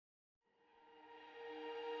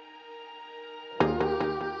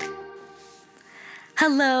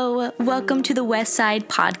Hello, welcome to the West Side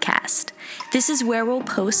Podcast. This is where we'll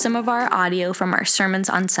post some of our audio from our sermons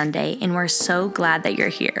on Sunday, and we're so glad that you're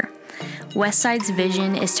here. Westside's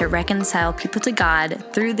vision is to reconcile people to God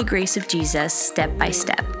through the grace of Jesus step by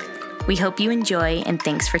step. We hope you enjoy, and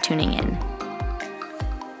thanks for tuning in.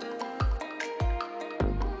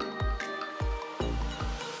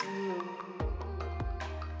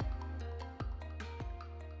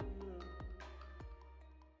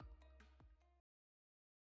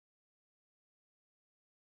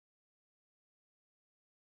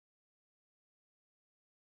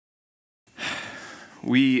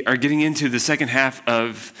 We are getting into the second half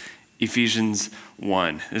of Ephesians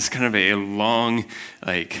 1. It's kind of a long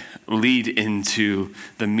lead into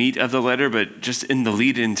the meat of the letter, but just in the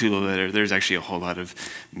lead into the letter, there's actually a whole lot of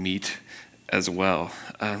meat as well.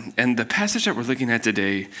 And the passage that we're looking at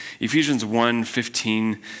today, Ephesians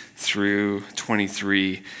 1:15 through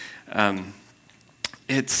 23,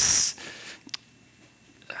 it's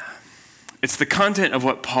the content of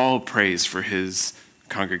what Paul prays for his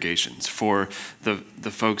congregations, for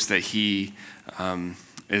the folks that he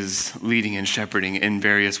is leading and shepherding in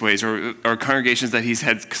various ways, or congregations that he's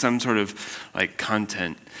had some sort of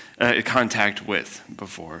contact with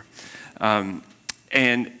before.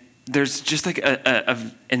 And there's just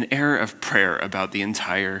an air of prayer about the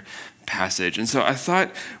entire passage. And so I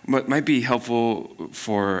thought what might be helpful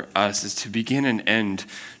for us is to begin and end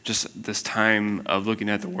just this time of looking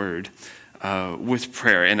at the Word with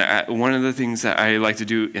prayer. And one of the things that I like to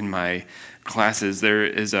do in my classes,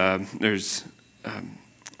 there's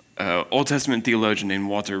Old Testament theologian named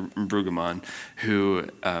Walter Brueggemann who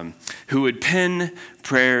would pen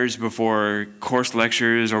prayers before course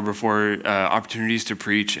lectures or before opportunities to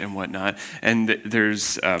preach and whatnot. And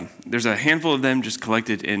there's a handful of them just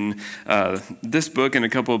collected in this book and a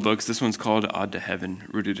couple of books. This one's called Ode to Heaven,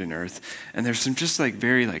 Rooted in Earth. And there's some just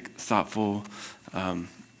very thoughtful,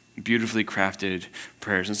 beautifully crafted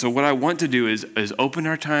prayers. And so what I want to do is open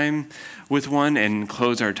our time with one and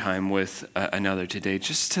close our time with another today,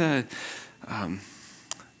 just to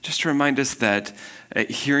remind us that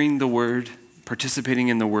hearing the Word, participating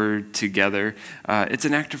in the Word together, it's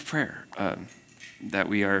an act of prayer that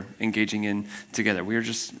we are engaging in together.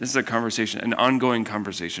 This is a conversation, an ongoing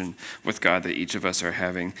conversation with God that each of us are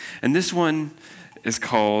having. And this one is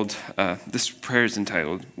called, this prayer is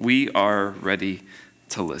entitled, "We Are Ready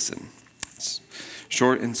to Listen." It's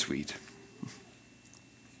short and sweet.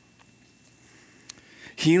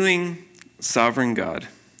 Healing, sovereign God,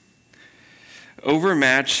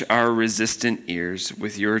 overmatch our resistant ears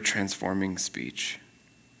with your transforming speech.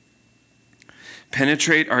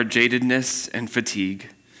 Penetrate our jadedness and fatigue.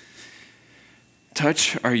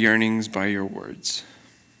 Touch our yearnings by your words.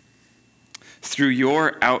 Through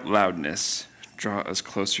your out loudness, draw us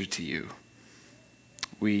closer to you.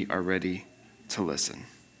 We are ready to listen.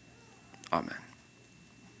 Amen.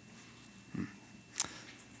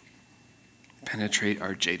 Penetrate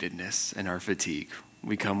our jadedness and our fatigue.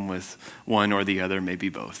 We come with one or the other, maybe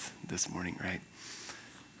both this morning, right?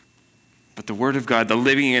 But the Word of God, the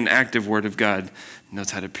living and active Word of God,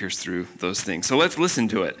 knows how to pierce through those things. So let's listen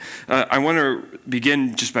to it. I want to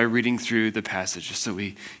begin just by reading through the passage, just so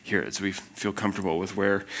we hear it, so we feel comfortable with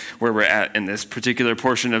where we're at in this particular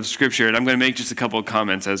portion of Scripture. And I'm going to make just a couple of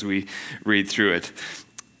comments as we read through it.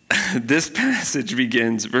 This passage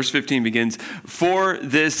begins, verse 15 begins, "For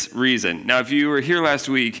this reason." Now, if you were here last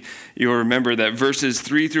week, you'll remember that verses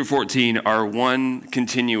 3 through 14 are one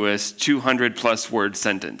continuous 200-plus word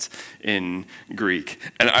sentence in Greek.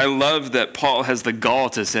 And I love that Paul has the gall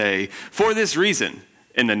to say, "For this reason,"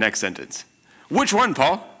 in the next sentence. Which one,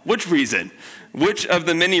 Paul? Which reason? Which of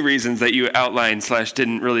the many reasons that you outlined /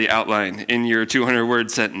 didn't really outline in your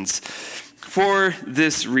 200-word sentence? For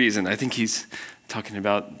this reason. I think he's talking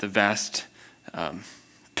about the vast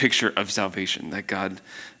picture of salvation that God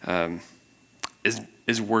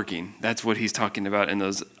is working. That's what he's talking about in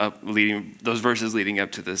those verses leading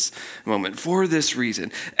up to this moment. For this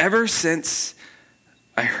reason, ever since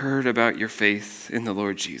I heard about your faith in the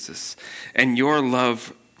Lord Jesus and your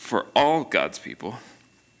love for all God's people,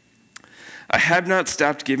 I have not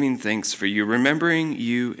stopped giving thanks for you, remembering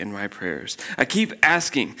you in my prayers. I keep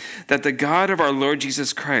asking that the God of our Lord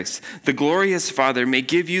Jesus Christ, the glorious Father, may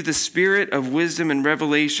give you the spirit of wisdom and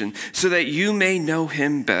revelation so that you may know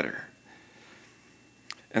him better.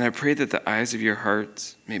 And I pray that the eyes of your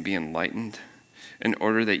hearts may be enlightened in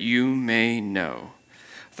order that you may know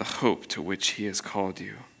the hope to which he has called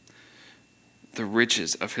you, the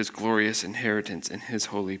riches of his glorious inheritance in his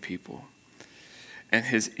holy people, and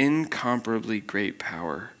his incomparably great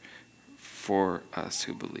power for us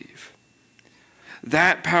who believe.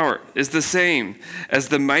 That power is the same as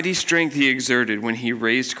the mighty strength he exerted when he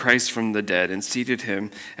raised Christ from the dead and seated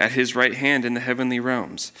him at his right hand in the heavenly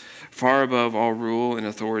realms, far above all rule and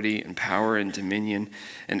authority and power and dominion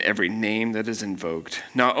and every name that is invoked,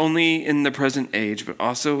 not only in the present age, but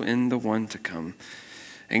also in the one to come.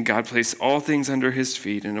 And God placed all things under his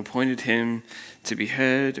feet and appointed him to be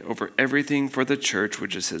head over everything for the church,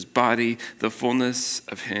 which is his body, the fullness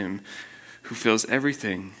of him who fills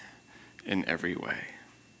everything in every way.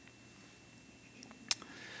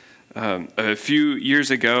 A few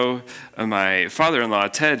years ago, my father-in-law,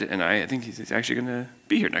 Ted, and I think he's actually going to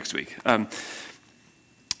be here next week.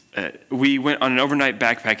 We went on an overnight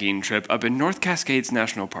backpacking trip up in North Cascades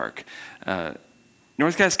National Park.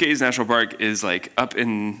 North Cascades National Park is up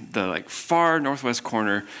in the far northwest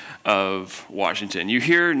corner of Washington. You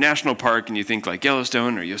hear national park and you think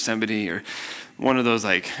Yellowstone or Yosemite or one of those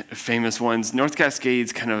famous ones. North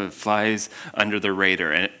Cascades kind of flies under the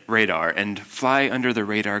radar, and fly under the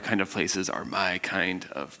radar kind of places are my kind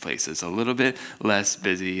of places. A little bit less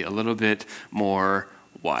busy, a little bit more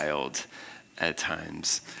wild at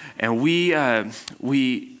times. And we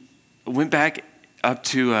went back up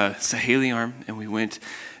to Saheliarm, and we went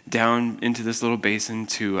down into this little basin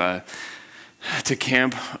to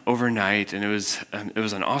camp overnight, and it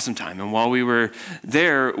was an awesome time. And while we were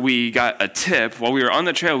there, we got a tip. While we were on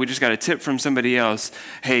the trail, we just got a tip from somebody else.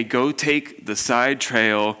 Hey, go take the side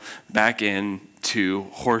trail back in to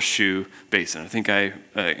Horseshoe Basin. I think I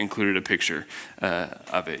included a picture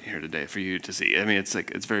of it here today for you to see. I mean, it's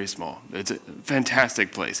very small. It's a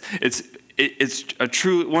fantastic place. It's a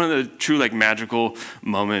true one of the true magical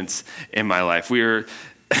moments in my life. We were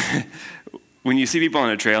when you see people on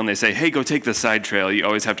a trail and they say, "Hey, go take the side trail," you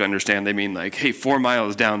always have to understand they mean "Hey, 4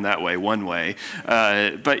 miles down that way, one way."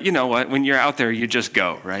 But you know what? When you're out there, you just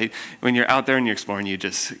go, right? When you're out there and you're exploring, you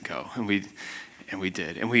just go. And we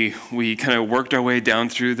did. And we kind of worked our way down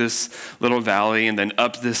through this little valley and then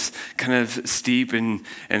up this kind of steep and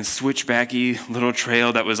switchbacky little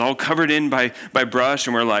trail that was all covered in by brush.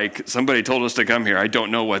 And we're like, somebody told us to come here. I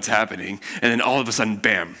don't know what's happening. And then all of a sudden,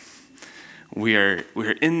 bam, we're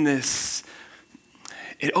in this.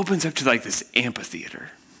 It opens up to this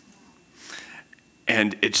amphitheater.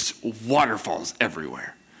 And it's waterfalls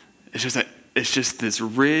everywhere. It's just this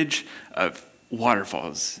ridge of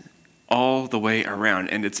waterfalls all the way around,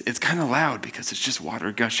 and it's kind of loud because it's just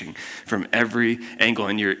water gushing from every angle,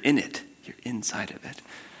 and you're in it. You're inside of it.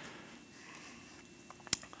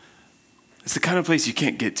 It's the kind of place you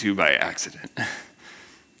can't get to by accident.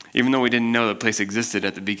 Even though we didn't know the place existed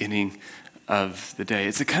at the beginning of the day,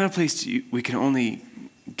 it's the kind of place we can only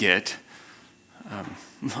get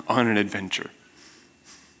on an adventure.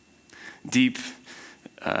 Deep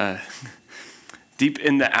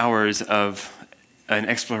in the hours of an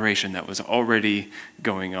exploration that was already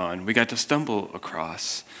going on, we got to stumble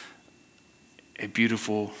across a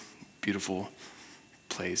beautiful, beautiful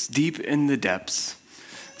place, deep in the depths.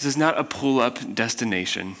 This is not a pull-up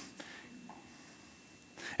destination.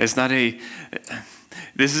 It's not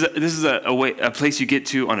This is a place you get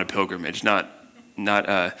to on a pilgrimage, not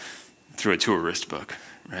through a tourist book,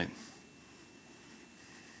 right?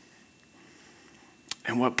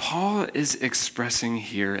 And what Paul is expressing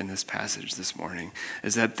here in this passage this morning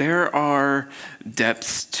is that there are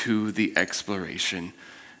depths to the exploration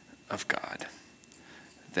of God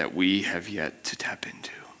that we have yet to tap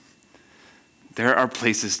into. There are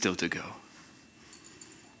places still to go.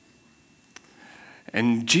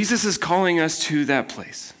 And Jesus is calling us to that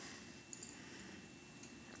place.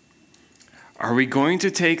 Are we going to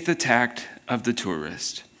take the tact of the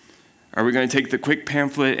tourist? Are we going to take the quick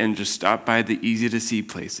pamphlet and just stop by the easy-to-see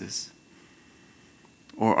places?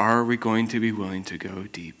 Or are we going to be willing to go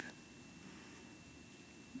deep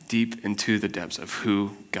into the depths of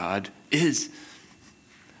who God is?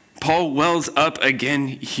 Paul wells up again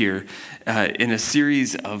here in a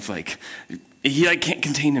series of he can't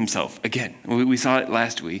contain himself again. We saw it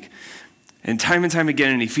last week. And time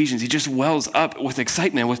again in Ephesians, he just wells up with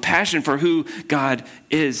excitement, with passion for who God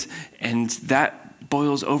is. And that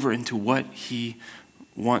boils over into what he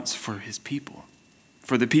wants for his people,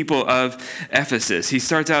 for the people of Ephesus. He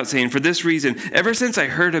starts out saying, "For this reason, ever since I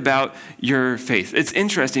heard about your faith." It's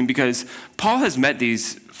interesting because Paul has met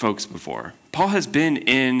these folks before. Paul has been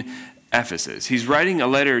in Ephesus. He's writing a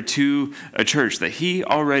letter to a church that he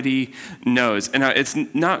already knows. And it's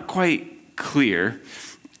not quite clear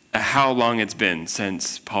how long it's been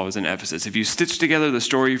since Paul was in Ephesus. If you stitch together the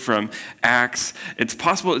story from Acts, it's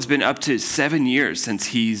possible it's been up to 7 years since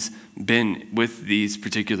he's been with this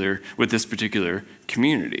particular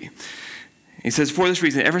community. He says, for this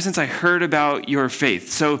reason, ever since I heard about your faith.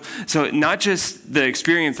 So not just the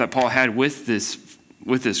experience that Paul had with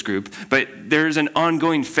this group, but there's an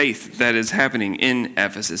ongoing faith that is happening in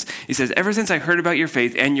Ephesus. He says, ever since I heard about your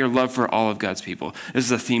faith and your love for all of God's people. This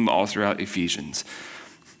is a theme all throughout Ephesians.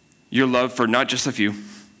 Your love for not just a few,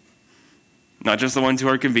 not just the ones who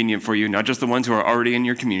are convenient for you, not just the ones who are already in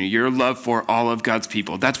your community, your love for all of God's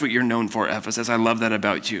people. That's what you're known for, Ephesus. I love that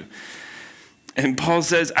about you. And Paul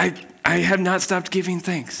says, I have not stopped giving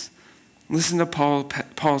thanks. Listen to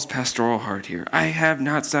Paul's pastoral heart here. I have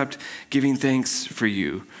not stopped giving thanks for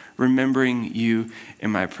you, remembering you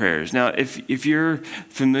in my prayers. Now, if you're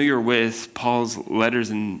familiar with Paul's letters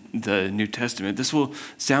in the New Testament, this will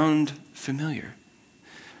sound familiar.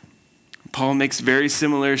 Paul makes very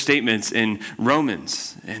similar statements in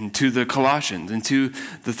Romans and to the Colossians and to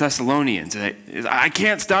the Thessalonians. I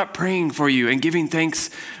can't stop praying for you and giving thanks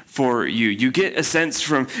for you. You get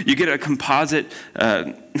a composite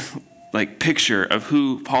picture of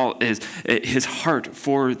who Paul is, his heart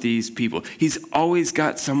for these people. He's always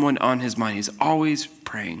got someone on his mind. He's always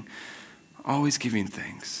praying, always giving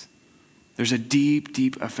thanks. There's a deep,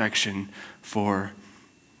 deep affection for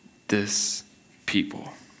this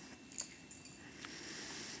people.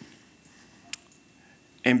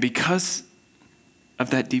 And because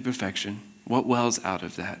of that deep affection, what wells out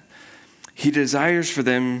of that? He desires for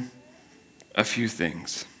them a few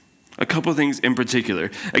things. A couple things in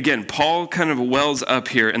particular. Again, Paul kind of wells up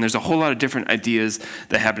here, and there's a whole lot of different ideas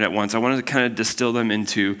that happen at once. I want to kind of distill them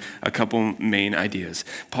into a couple main ideas.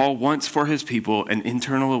 Paul wants for his people an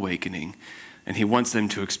internal awakening, and he wants them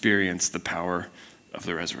to experience the power of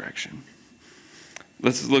the resurrection.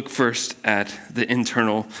 Let's look first at the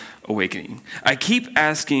internal awakening. I keep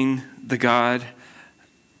asking the God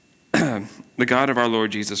of our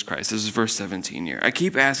Lord Jesus Christ. This is verse 17 here. I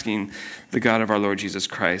keep asking the God of our Lord Jesus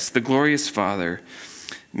Christ, the glorious Father,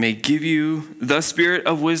 may give you the spirit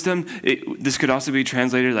of wisdom. This could also be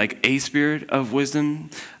translated like a spirit of wisdom,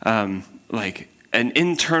 like an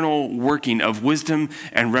internal working of wisdom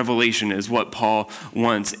and revelation is what Paul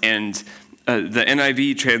wants. And the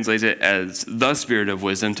NIV translates it as the spirit of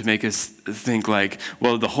wisdom to make us think like,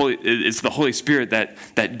 well, it's the Holy Spirit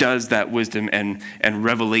that does that wisdom and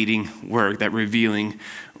revelating work, that revealing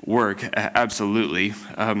work, absolutely.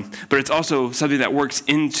 But it's also something that works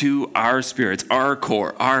into our spirits, our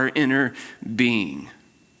core, our inner being,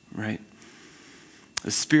 right?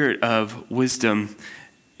 The spirit of wisdom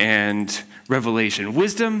and revelation.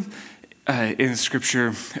 Wisdom in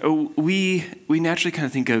Scripture, we naturally kind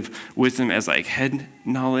of think of wisdom as like head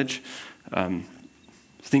knowledge,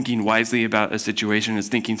 thinking wisely about a situation is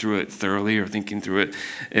thinking through it thoroughly or thinking through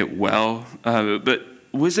it well. But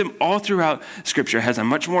wisdom all throughout Scripture has a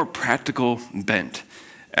much more practical bent.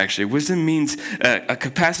 Actually, wisdom means a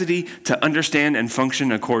capacity to understand and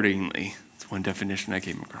function accordingly. That's one definition I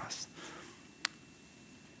came across.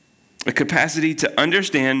 A capacity to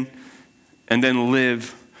understand and then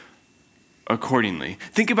live accordingly.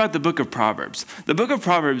 Think about the book of Proverbs. The book of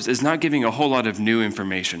Proverbs is not giving a whole lot of new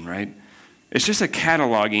information, right? It's just a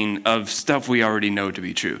cataloging of stuff we already know to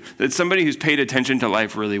be true. That somebody who's paid attention to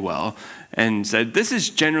life really well and said, this is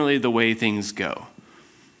generally the way things go.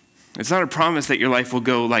 It's not a promise that your life will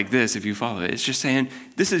go like this if you follow it. It's just saying,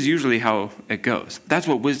 this is usually how it goes. That's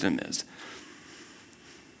what wisdom is.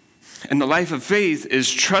 And the life of faith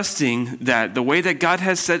is trusting that the way that God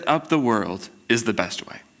has set up the world is the best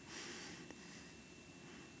way.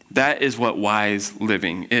 That is what wise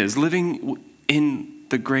living is. Living in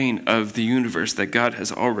the grain of the universe that God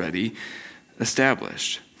has already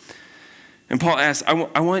established. And Paul asks,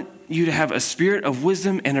 I want you to have a spirit of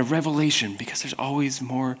wisdom and a revelation because there's always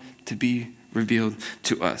more to be revealed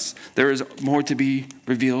to us. There is more to be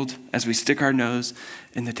revealed as we stick our nose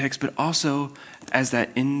in the text, but also as that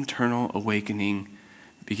internal awakening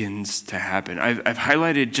begins to happen. I've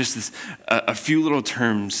highlighted just a few little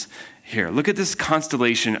terms here. Look at this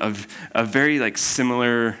constellation of very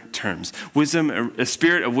similar terms. Wisdom, a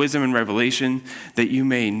spirit of wisdom and revelation that you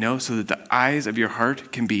may know so that the eyes of your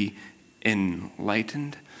heart can be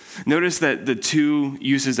enlightened. Notice that the two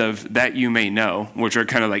uses of that you may know, which are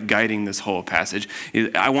kind of like guiding this whole passage,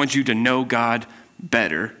 I want you to know God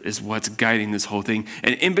better is what's guiding this whole thing.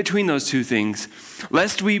 And in between those two things,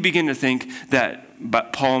 lest we begin to think that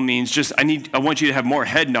Paul means just, I want you to have more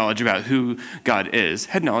head knowledge about who God is.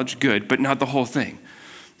 Head knowledge, good, but not the whole thing.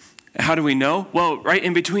 How do we know? Well, right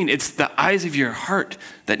in between, it's the eyes of your heart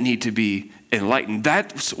that need to be enlightened.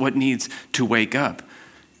 That's what needs to wake up.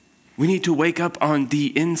 We need to wake up on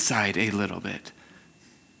the inside a little bit.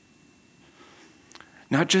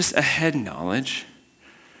 Not just a head knowledge.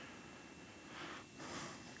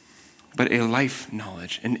 but a life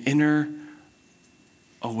knowledge, an inner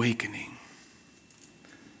awakening.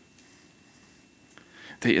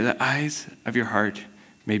 That the eyes of your heart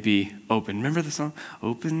may be open. Remember the song?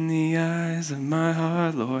 Open the eyes of my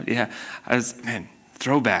heart, Lord. Yeah,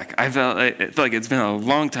 throwback. I feel like it's been a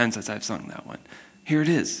long time since I've sung that one. Here it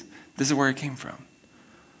is. This is where it came from.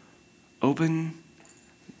 Open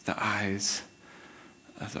the eyes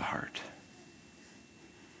of the heart.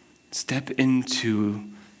 Step into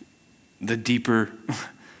the deeper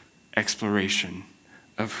exploration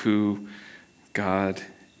of who God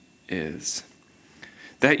is.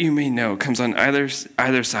 That you may know comes on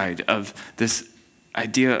either side of this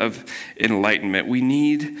idea of enlightenment. We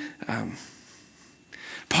need,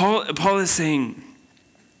 Paul is saying,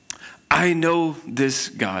 I know this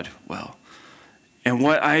God well. And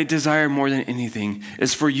what I desire more than anything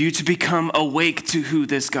is for you to become awake to who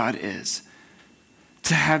this God is.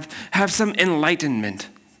 To have some enlightenment.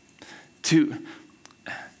 To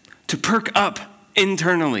perk up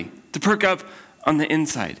internally. To perk up on the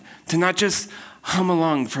inside. To not just hum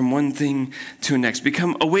along from one thing to the next.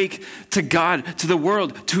 Become awake to God, to the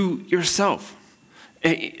world, to yourself.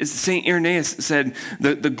 St. Irenaeus said,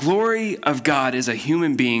 the glory of God is a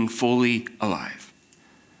human being fully alive.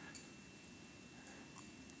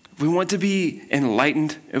 If we want to be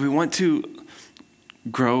enlightened, if we want to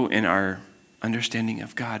grow in our understanding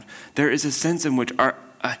of God, there is a sense in which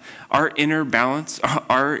our inner balance,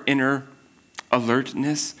 our inner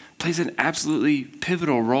alertness plays an absolutely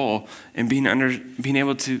pivotal role in being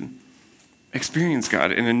able to experience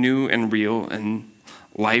God in a new and real and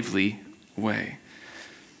lively way.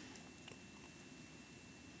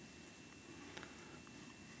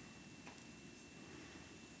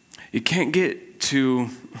 You can't get to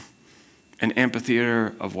an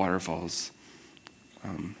amphitheater of waterfalls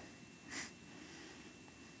on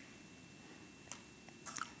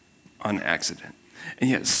accident. And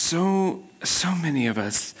yet so many of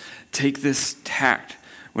us take this tact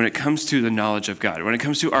when it comes to the knowledge of God, when it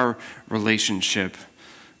comes to our relationship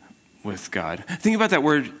with God. Think about that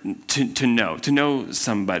word to know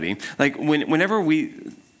somebody. Like whenever we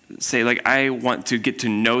say, like, I want to get to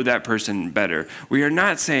know that person better, we are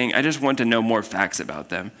not saying, I just want to know more facts about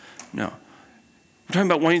them. No. We're talking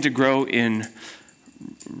about wanting to grow in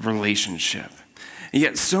relationship. And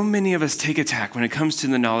yet so many of us take a tack when it comes to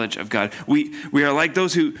the knowledge of God. We are like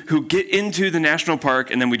those who get into the national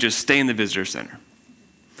park and then we just stay in the visitor center.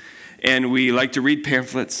 And we like to read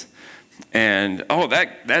pamphlets and,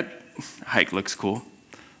 that hike looks cool.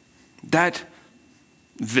 That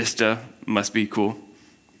vista must be cool.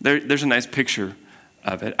 There's a nice picture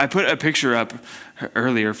of it. I put a picture up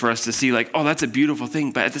earlier for us to see, like, oh, that's a beautiful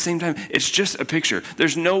thing. But at the same time, it's just a picture.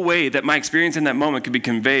 There's no way that my experience in that moment could be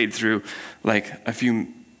conveyed through like a few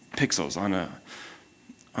pixels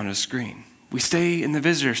on a screen. We stay in the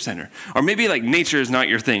visitor center. Or maybe like nature is not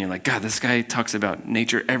your thing. And like, God, this guy talks about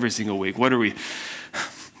nature every single week. What are we?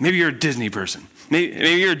 Maybe you're a Disney person.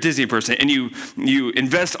 Maybe you're a Disney person and you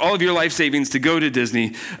invest all of your life savings to go to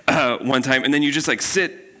Disney one time, and then you just like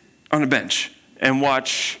sit on a bench and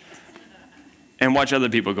watch other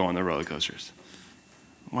people go on the roller coasters.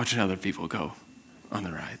 Watching other people go on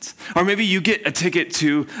the rides. Or maybe you get a ticket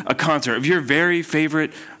to a concert of your very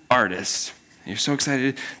favorite artist. You're so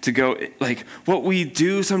excited to go. Like, what we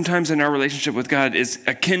do sometimes in our relationship with God is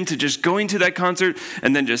akin to just going to that concert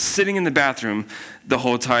and then just sitting in the bathroom the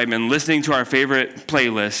whole time and listening to our favorite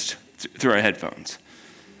playlist through our headphones.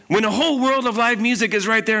 When a whole world of live music is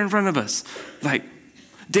right there in front of us. Like,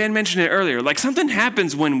 Dan mentioned it earlier. Like, something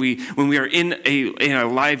happens when we are in a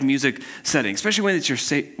live music setting, especially when it's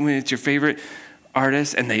your favorite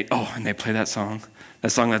artist and they play that song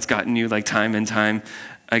that's gotten you like time and time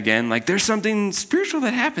again. Like, there's something spiritual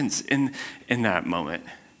that happens in that moment.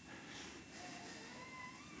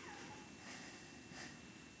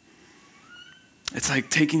 It's like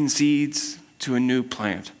taking seeds to a new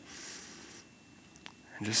plant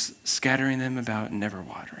and just scattering them about and never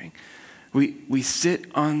watering. We sit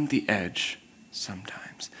on the edge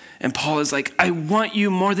sometimes. And Paul is like, I want you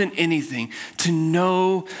more than anything to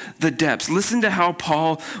know the depths. Listen to how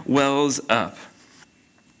Paul wells up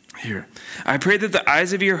here. I pray that the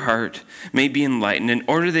eyes of your heart may be enlightened in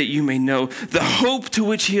order that you may know the hope to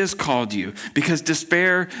which he has called you. Because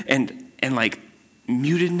despair and like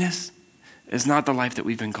mutedness is not the life that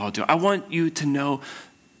we've been called to. I want you to know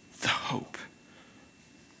the hope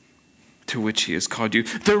to which he has called you,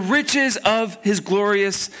 the riches of his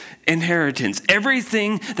glorious inheritance,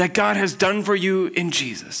 everything that God has done for you in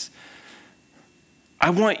Jesus. I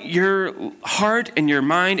want your heart and your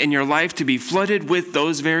mind and your life to be flooded with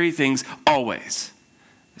those very things always,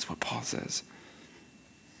 is what Paul says.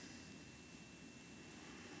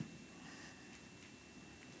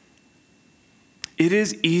 it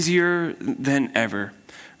is easier than ever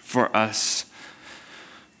for us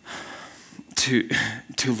to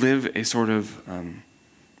live a sort of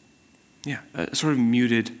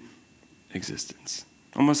muted existence,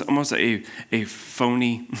 almost a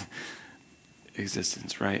phony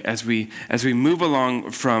existence, right? As we move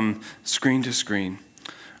along from screen to screen,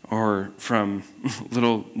 or from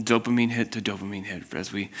little dopamine hit to dopamine hit,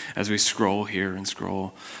 as we scroll here and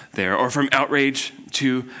scroll there, or from outrage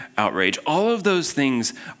to outrage. All of those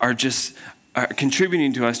things are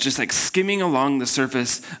contributing to us just like skimming along the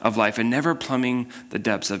surface of life and never plumbing the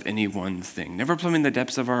depths of any one thing, never plumbing the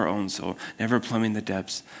depths of our own soul, never plumbing the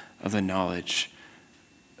depths of the knowledge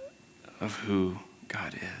of who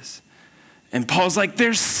God is. And Paul's like,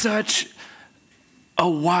 there's such a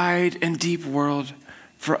wide and deep world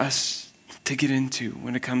for us to get into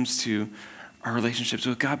when it comes to our relationships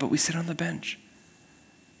with God, but we sit on the bench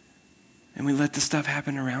and we let the stuff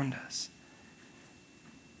happen around us.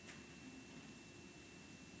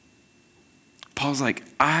 Paul's like,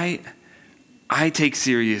 I take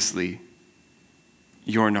seriously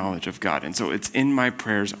your knowledge of God, and so it's in my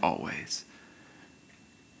prayers always.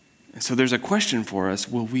 And so there's a question for us: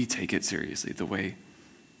 will we take it seriously the way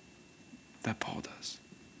that Paul does?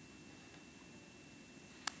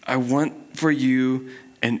 I want for you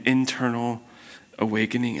an internal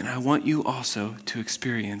awakening, and I want you also to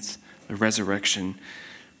experience the resurrection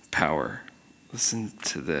power. Listen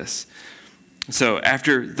to this. So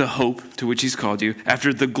after the hope to which he's called you,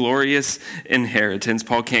 after the glorious inheritance,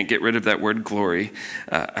 Paul can't get rid of that word glory.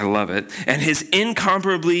 I love it. And his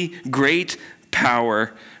incomparably great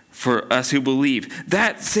power for us who believe.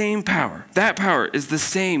 That power is the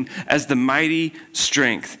same as the mighty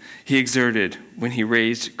strength he exerted when he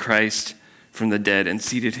raised Christ from the dead and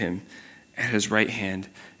seated him at his right hand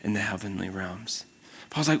in the heavenly realms.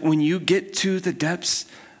 Paul's like, when you get to the depths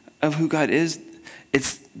of who God is,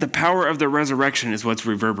 it's the power of the resurrection is what's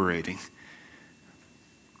reverberating.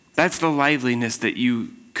 That's the liveliness that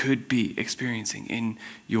you could be experiencing in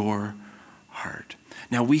your heart.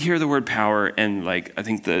 Now, we hear the word power, and I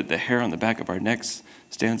think the hair on the back of our necks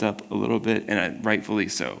stands up a little bit, and rightfully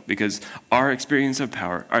so, because our experience of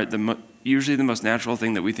power, usually the most natural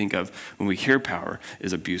thing that we think of when we hear power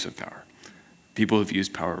is abuse of power. People have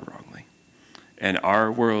used power wrongly. And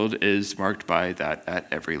our world is marked by that at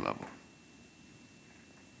every level.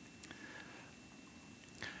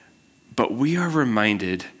 But we are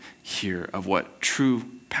reminded here of what true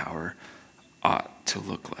power ought to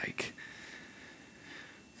look like.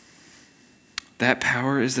 That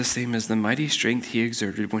power is the same as the mighty strength he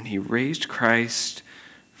exerted when he raised Christ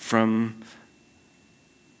from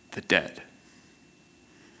the dead.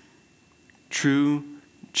 True,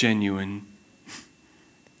 genuine,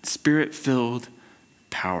 Spirit-filled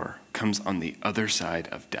power comes on the other side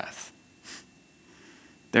of death.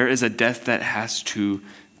 There is a death that has to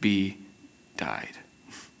be died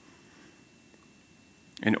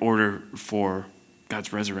in order for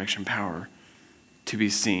God's resurrection power to be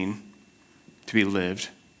seen, to be lived,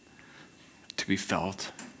 to be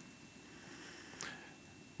felt.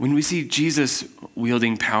 When we see Jesus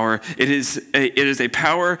wielding power, it is a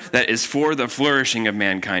power that is for the flourishing of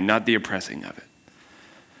mankind, not the oppressing of it.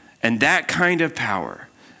 And that kind of power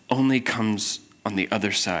only comes on the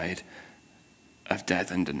other side of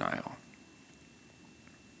death and denial.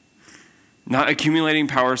 Not accumulating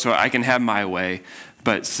power so I can have my way,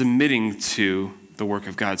 but submitting to the work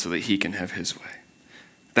of God so that he can have his way.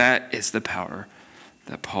 That is the power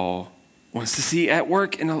that Paul wants to see at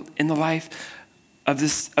work in the life of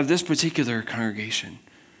this particular congregation.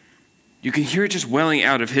 You can hear it just welling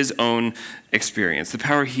out of his own experience, the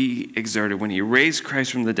power he exerted when he raised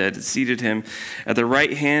Christ from the dead and seated him at the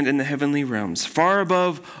right hand in the heavenly realms, far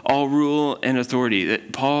above all rule and authority.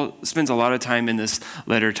 Paul spends a lot of time in this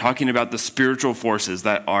letter talking about the spiritual forces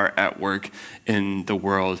that are at work in the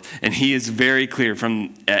world. And he is very clear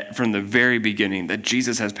from the very beginning that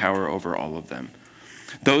Jesus has power over all of them.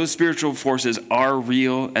 Those spiritual forces are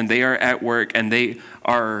real, and they are at work, and they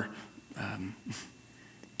are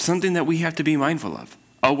something that we have to be mindful of,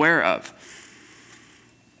 aware of.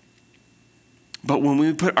 But when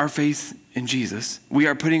we put our faith in Jesus, we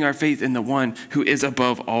are putting our faith in the one who is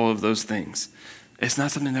above all of those things. It's not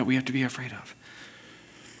something that we have to be afraid of.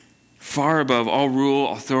 far above all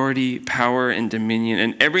rule, authority, power, and dominion,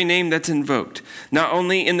 and every name that's invoked, not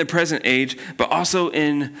only in the present age, but also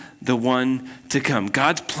in the one to come.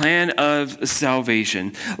 God's plan of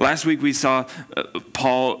salvation. Last week we saw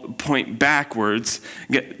Paul point backwards,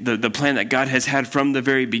 the plan that God has had from the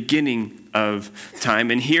very beginning of time.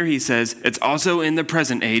 And here he says it's also in the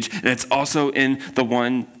present age, and it's also in the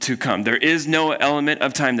one to come. There is no element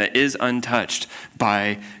of time that is untouched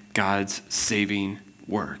by God's saving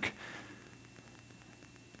work.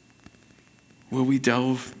 Will we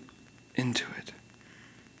delve into it?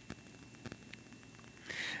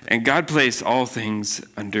 And God placed all things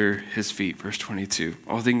under his feet, verse 22,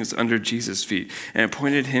 all things under Jesus' feet, and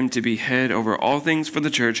appointed him to be head over all things for the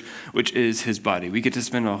church, which is his body. We get to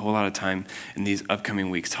spend a whole lot of time in these upcoming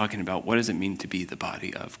weeks talking about what does it mean to be the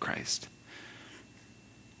body of Christ.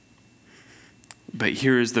 But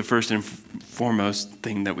here is the first and foremost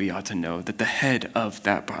thing that we ought to know, that the head of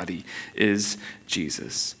that body is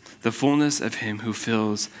Jesus, the fullness of him who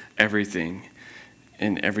fills everything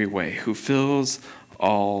in every way, who fills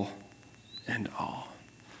all and all.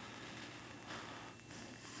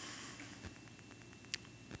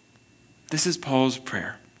 This is Paul's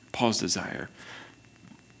prayer, Paul's desire,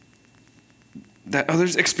 that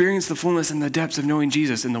others experience the fullness and the depths of knowing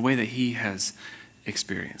Jesus in the way that he has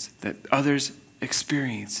experienced, that others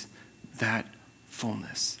experience that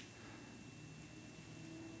fullness.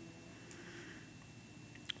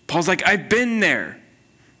 Paul's like, I've been there.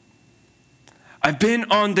 I've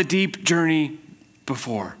been on the deep journey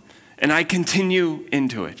before, and I continue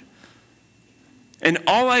into it. And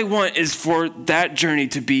all I want is for that journey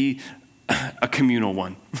to be a communal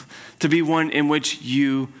one, to be one in which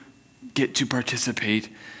you get to participate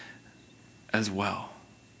as well.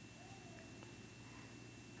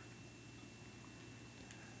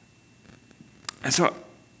 And so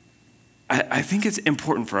I think it's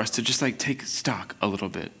important for us to just take stock a little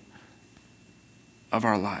bit of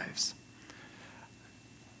our lives.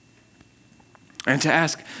 And to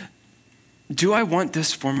ask, do I want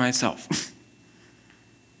this for myself?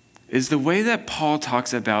 Is the way that Paul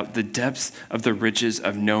talks about the depths of the riches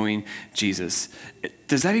of knowing Jesus,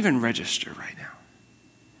 does that even register right now?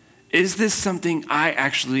 Is this something I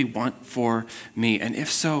actually want for me? And if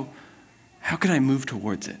so, how can I move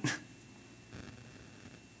towards it?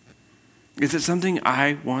 Is it something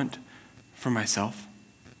I want for myself?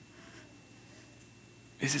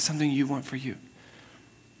 Is it something you want for you?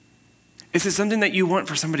 Is it something that you want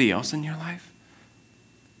for somebody else in your life?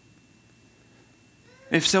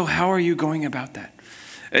 If so, how are you going about that?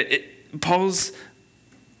 Paul's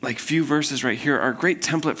few verses right here are a great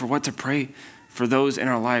template for what to pray for those in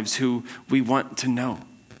our lives who we want to know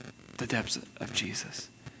the depths of Jesus.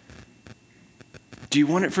 Do you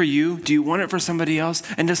want it for you? Do you want it for somebody else?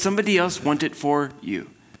 And does somebody else want it for you?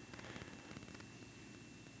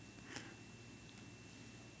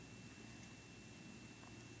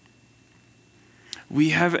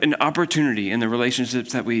 We have an opportunity in the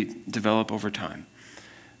relationships that we develop over time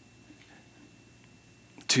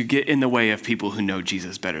to get in the way of people who know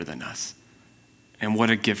Jesus better than us. And what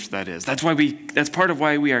a gift that is. That's part of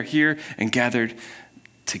why we are here and gathered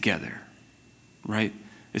together, right?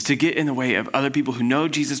 Is to get in the way of other people who know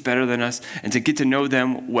Jesus better than us and to get to know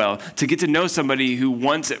them well, to get to know somebody who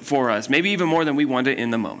wants it for us, maybe even more than we want it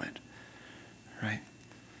in the moment, right?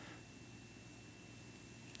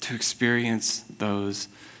 To experience those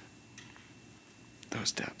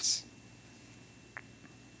depths.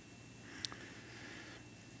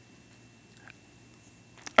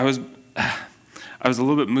 I was a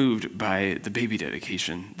little bit moved by the baby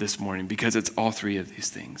dedication this morning because it's all three of these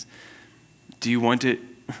things. Do you want it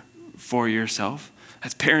for yourself?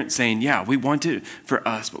 That's parents saying, yeah, we want it for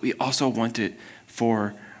us, but we also want it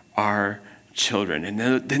for our children. And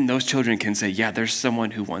then those children can say, yeah, there's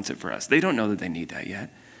someone who wants it for us. They don't know that they need that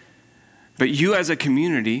yet. But you as a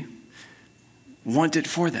community want it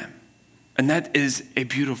for them. And that is a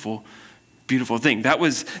beautiful, beautiful thing. That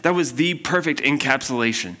was the perfect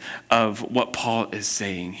encapsulation of what Paul is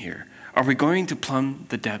saying here. Are we going to plumb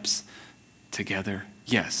the depths together?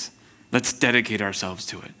 Yes. Let's dedicate ourselves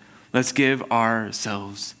to it. Let's give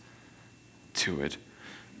ourselves to it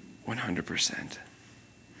 100%.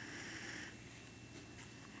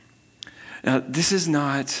 Now, this is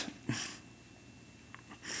not...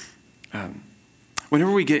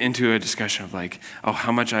 whenever we get into a discussion of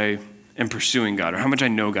how much I am pursuing God or how much I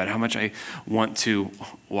know God, how much I want to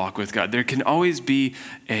walk with God, there can always be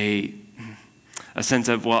a sense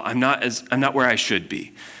of, well, I'm not where I should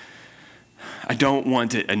be. I don't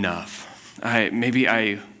want it enough. Maybe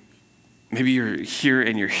I maybe you're here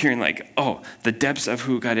and you're hearing like, oh, the depths of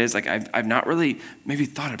who God is. Like I've not really maybe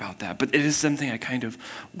thought about that, but it is something I kind of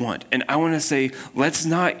want. And I want to say, let's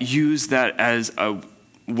not use that as a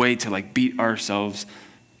way to like beat ourselves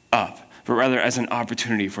up, but rather as an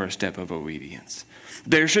opportunity for a step of obedience.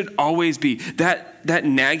 There should always be that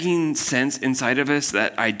nagging sense inside of us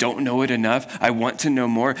that I don't know it enough, I want to know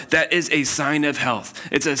more. That is a sign of health.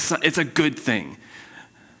 It's a good thing.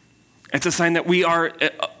 It's a sign that we are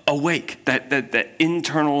awake, that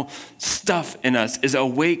internal stuff in us is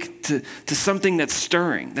awake to something that's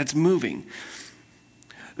stirring, that's moving.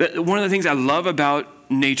 One of the things I love about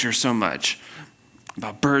nature so much,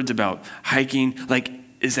 about birds, about hiking, like,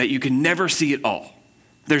 is that you can never see it all.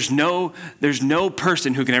 There's no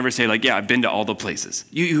person who can ever say like, yeah, I've been to all the places.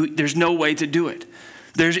 There's no way to do it.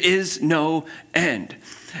 There is no end.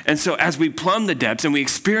 And so as we plumb the depths and we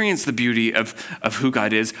experience the beauty of who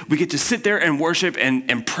God is, we get to sit there and worship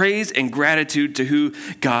and praise and gratitude to who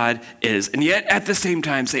God is. And yet at the same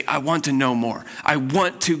time say, I want to know more. I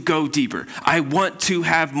want to go deeper. I want to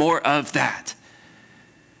have more of that.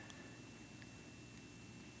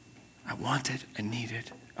 I want it. I need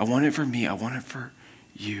it. I want it for me. I want it for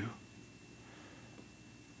you.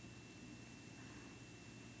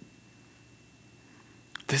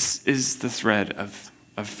 This is the thread of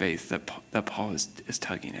faith that Paul is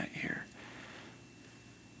tugging at here.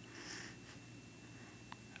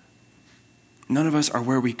 None of us are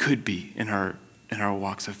where we could be in our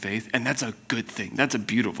walks of faith, and that's a good thing. That's a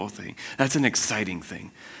beautiful thing. That's an exciting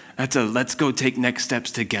thing. That's a let's go take next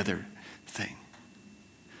steps together thing.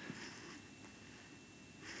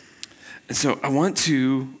 And so I want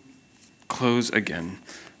to close again,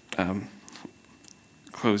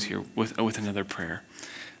 close here with another prayer.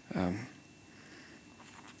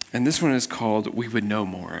 And this one is called, We Would Know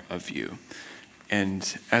More of You.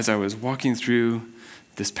 And as I was walking through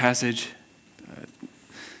this passage,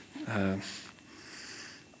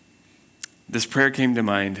 this prayer came to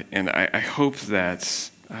mind, and I hope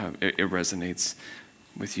that it resonates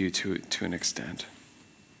with you to an extent.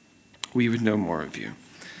 We would know more of you.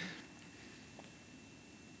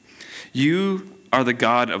 You are the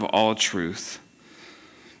God of all truth,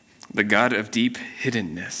 the God of deep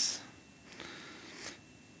hiddenness.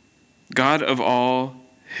 God of all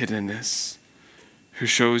hiddenness, who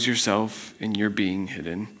shows yourself in your being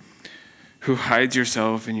hidden, who hides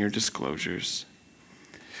yourself in your disclosures.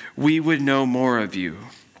 We would know more of you,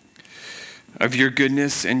 of your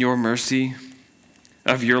goodness and your mercy,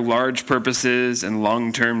 of your large purposes and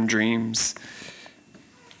long-term dreams.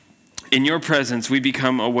 In your presence, we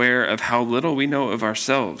become aware of how little we know of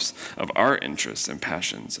ourselves, of our interests and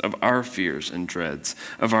passions, of our fears and dreads,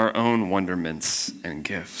 of our own wonderments and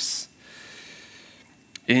gifts.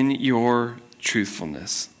 In your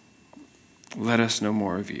truthfulness, let us know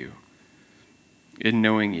more of you, in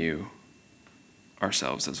knowing you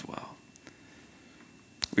ourselves as well.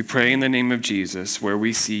 We pray in the name of Jesus, where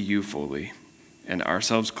we see you fully and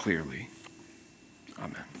ourselves clearly.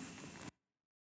 Amen.